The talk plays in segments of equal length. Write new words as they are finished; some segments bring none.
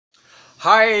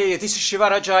Hi, this is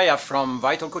Shiva Rajaya from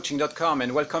vitalcoaching.com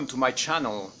and welcome to my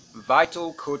channel,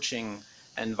 Vital Coaching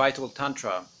and Vital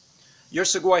Tantra.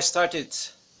 Years ago I started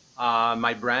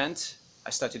my brand.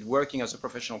 I started working as a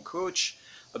professional coach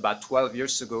about 12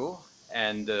 years ago,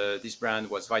 and this brand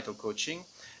was Vital Coaching.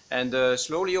 And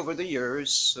slowly over the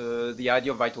years, the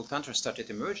idea of Vital Tantra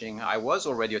started emerging. I was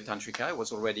already a Tantrika, I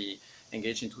was already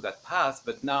engaged into that path,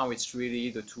 but now it's really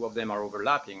the two of them are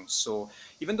overlapping. So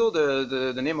even though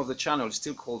the name of the channel is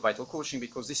still called Vital Coaching,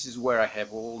 because this is where I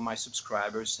have all my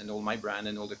subscribers and all my brand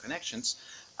and all the connections,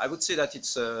 I would say that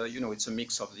it's it's a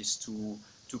mix of these two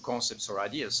concepts or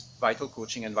ideas, Vital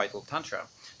Coaching and Vital Tantra.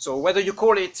 So whether you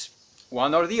call it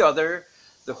one or the other,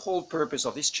 the whole purpose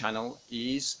of this channel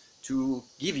is to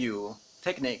give you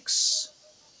techniques,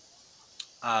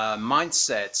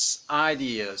 mindsets,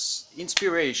 ideas,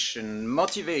 inspiration,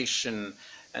 motivation,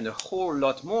 and a whole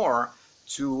lot more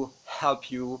to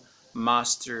help you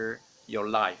master your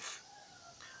life.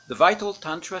 The Vital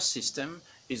Tantra system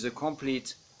is a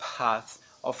complete path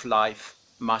of life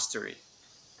mastery.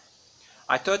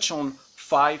 I touch on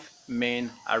 5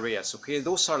 main areas, okay?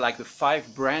 Those are like the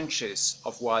 5 branches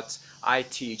of what I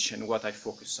teach and what I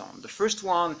focus on. The first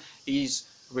one is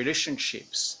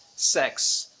relationships,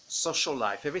 sex, social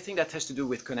life, everything that has to do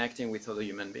with connecting with other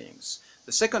human beings.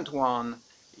 The second one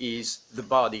is the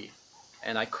body,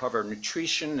 and I cover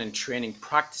nutrition and training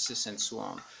practices and so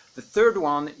on. The third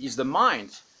one is the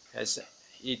mind, as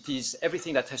it is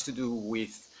everything that has to do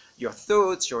with your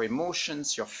thoughts, your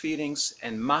emotions, your feelings,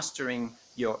 and mastering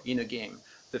your inner game.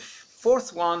 The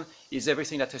fourth one is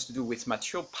everything that has to do with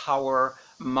material power,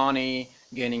 money,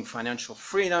 gaining financial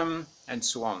freedom, and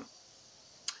so on.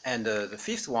 And the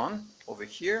fifth one over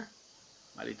here,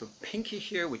 my little pinky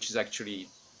here, which is actually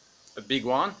a big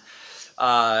one,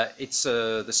 it's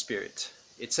the spirit.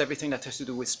 It's everything that has to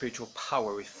do with spiritual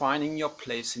power, with finding your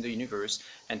place in the universe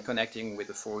and connecting with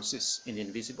the forces in the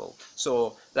invisible.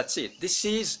 So that's it. This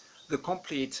is the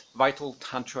complete Vital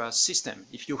Tantra system.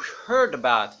 If you heard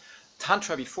about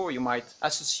Tantra before, you might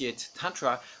associate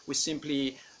Tantra with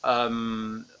simply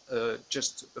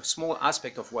just a small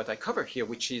aspect of what I cover here,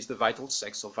 which is the vital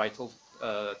sex or vital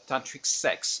tantric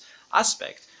sex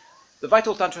aspect. The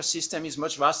Vital Tantra system is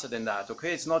much vaster than that,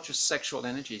 okay? It's not just sexual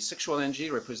energy. Sexual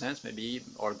energy represents maybe,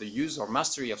 or the use or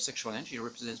mastery of sexual energy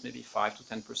represents maybe 5 to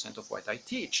 10% of what I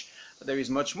teach. But there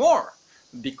is much more,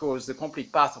 because the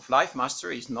complete path of life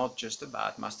mastery is not just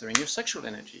about mastering your sexual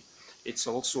energy. It's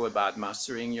also about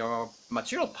mastering your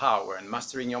material power and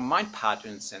mastering your mind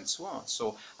patterns and so on.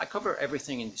 So I cover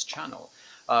everything in this channel.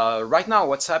 Right now,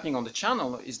 what's happening on the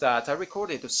channel is that I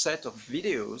recorded a set of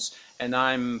videos and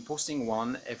I'm posting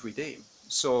one every day.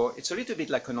 So it's a little bit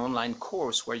like an online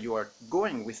course where you are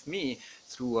going with me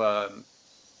through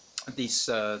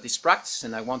this practice,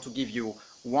 and I want to give you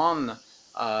one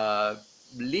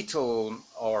little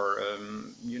or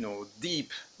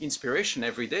deep inspiration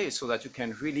every day so that you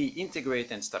can really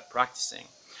integrate and start practicing.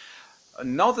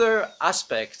 Another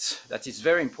aspect that is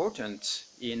very important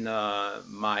in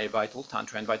my Vital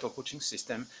Tantra and Vital Coaching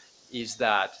system is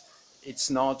that it's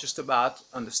not just about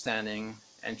understanding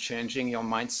and changing your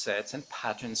mindsets and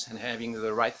patterns and having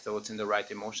the right thoughts and the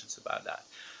right emotions about that.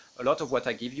 A lot of what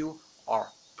I give you are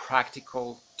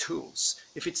practical tools.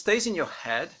 If it stays in your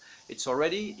head, it's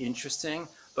already interesting,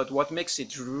 but what makes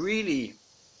it really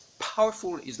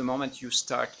powerful is the moment you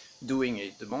start doing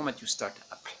it, the moment you start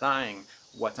applying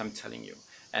what I'm telling you.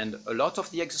 And a lot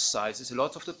of the exercises, a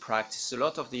lot of the practice, a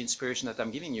lot of the inspiration that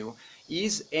I'm giving you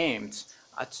is aimed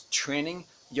at training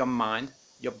your mind,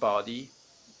 your body,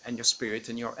 and your spirit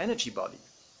and your energy body.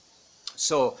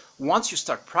 So once you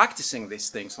start practicing these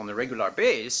things on a regular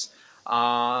basis,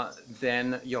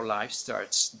 then your life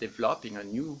starts developing a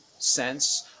new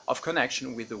sense of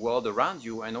connection with the world around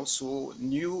you, and also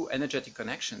new energetic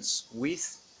connections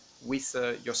with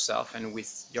yourself and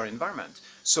with your environment.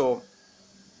 So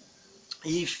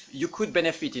if you could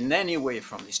benefit in any way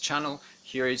from this channel,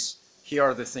 here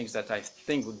are the things that I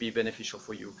think would be beneficial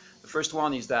for you. The first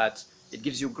one is that it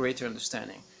gives you greater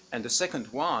understanding. And the second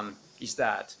one is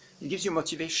that it gives you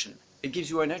motivation. It gives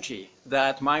you energy,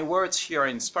 that my words here are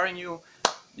inspiring you.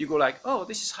 You go like, oh,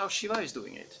 this is how Shiva is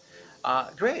doing it.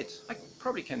 Great, I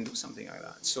probably can do something like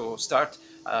that. So start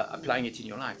applying it in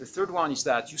your life. The third one is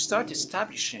that you start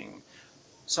establishing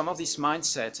some of these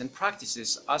mindsets and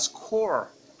practices as core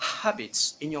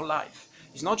habits in your life.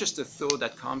 It's not just a thought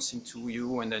that comes into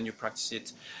you and then you practice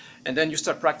it, and then you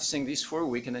start practicing this for a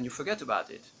week and then you forget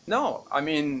about it. No, I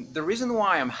mean, the reason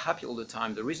why I'm happy all the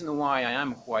time, the reason why I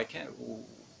am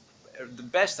the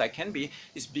best I can be,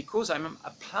 is because I'm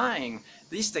applying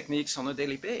these techniques on a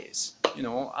daily basis. You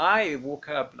know, I woke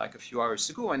up like a few hours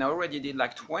ago and I already did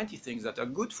like 20 things that are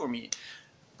good for me.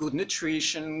 Good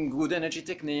nutrition, good energy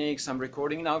techniques. I'm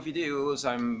recording now videos.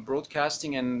 I'm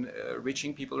broadcasting and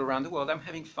reaching people around the world. I'm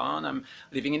having fun. I'm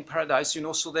living in paradise, you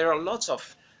know. So there are lots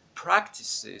of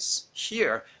practices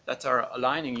here that are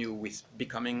aligning you with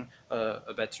becoming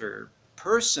a better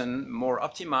person, more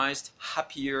optimized,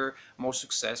 happier, more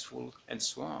successful, and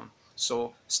so on.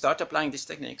 So start applying these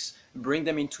techniques, bring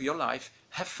them into your life,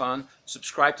 have fun,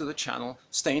 subscribe to the channel,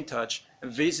 stay in touch,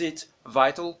 visit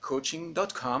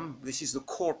vitalcoaching.com. This is the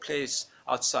core place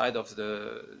outside of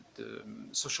the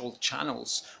social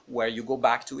channels where you go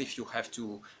back to if you have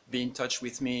to be in touch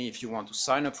with me. If you want to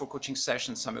sign up for coaching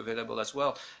sessions, I'm available as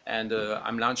well. And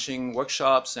I'm launching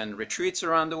workshops and retreats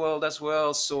around the world as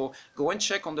well. So go and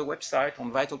check on the website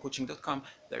on vitalcoaching.com.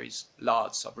 There is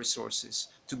lots of resources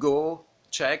to go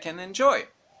check and enjoy.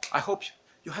 I hope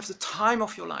you have the time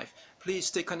of your life. Please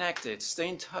stay connected, stay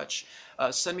in touch.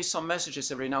 Send me some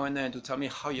messages every now and then to tell me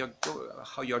how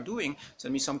you're doing.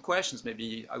 Send me some questions.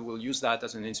 Maybe I will use that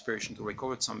as an inspiration to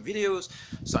record some videos.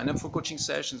 Sign up for coaching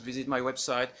sessions. Visit my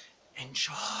website.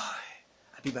 Enjoy.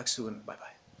 I'll be back soon. Bye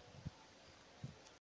bye.